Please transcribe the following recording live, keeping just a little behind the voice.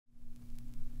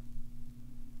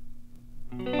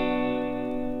There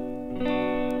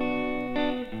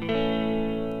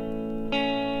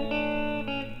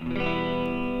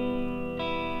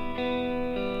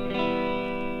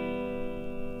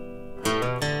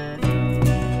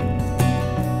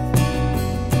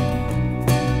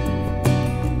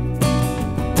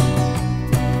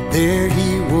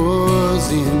he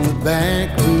was in the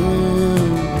back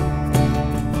room,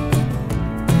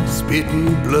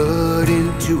 spitting blood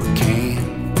into a can,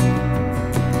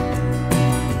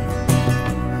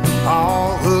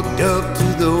 all hooked up to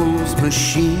those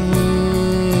machines.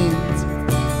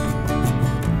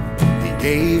 He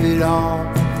gave it all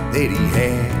that he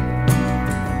had.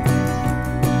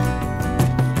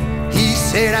 He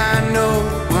said, I know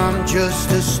I'm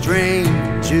just a stranger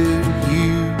to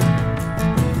you,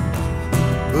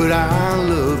 but I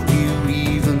love you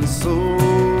even so.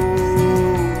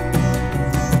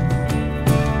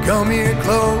 Come here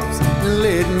close and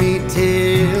let me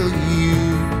tell you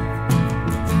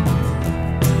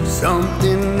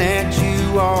something that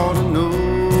you ought to know.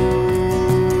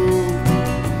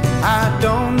 I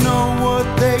don't know what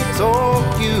they told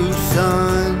you,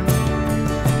 son,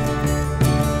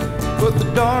 but the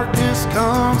darkness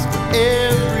comes for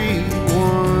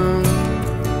everyone.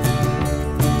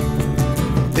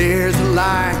 There's a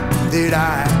light that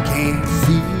I can't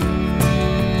see,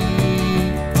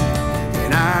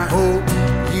 and I hope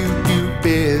you do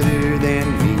better than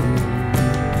me.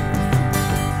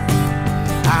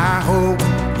 I hope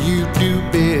you do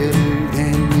better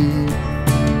than me.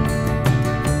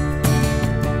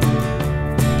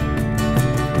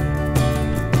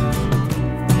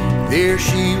 There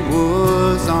she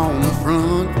was on the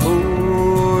front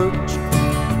porch,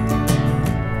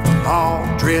 all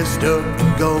dressed up to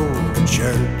go to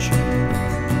church,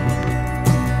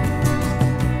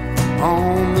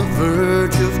 on the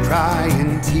verge of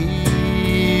crying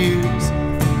tears.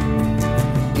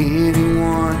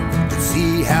 Anyone could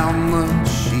see how much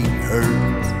she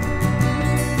hurt.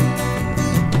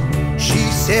 She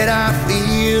said, I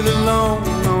feel alone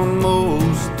on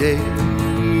most days.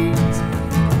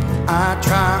 I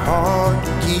try hard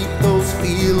to keep those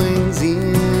feelings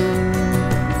in.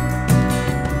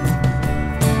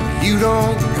 You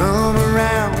don't come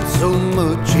around so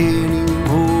much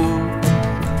anymore,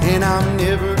 and I'm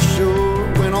never sure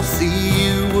when I'll see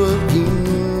you again.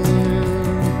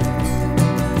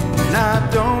 And I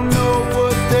don't know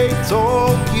what they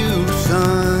told you,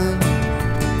 son,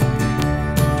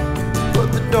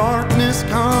 but the darkness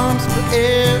comes for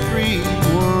everyone.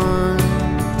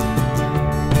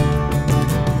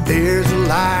 There's a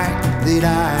light that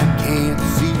I can't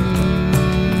see,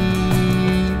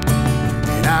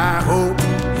 and I hope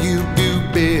you do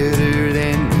better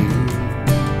than me.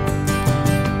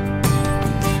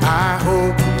 I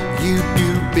hope you do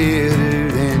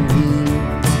better than me.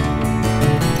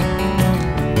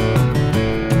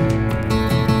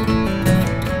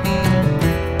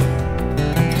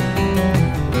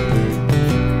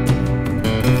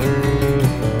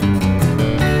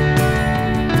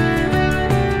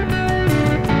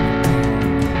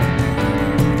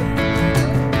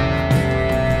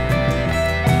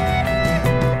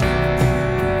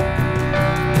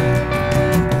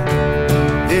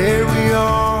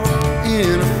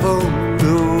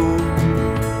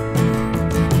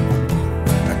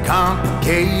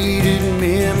 Complicated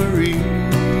memory.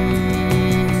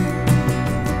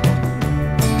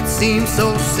 It seems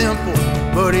so simple,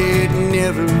 but it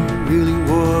never really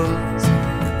was.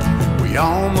 We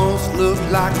almost looked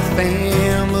like a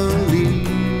family,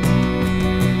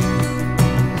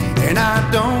 and I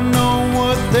don't know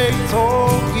what they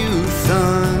told you,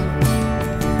 son,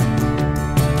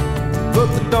 but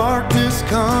the darkness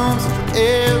comes for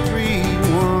everyone.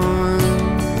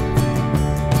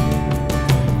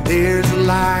 There's a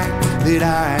light that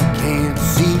I can't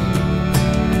see,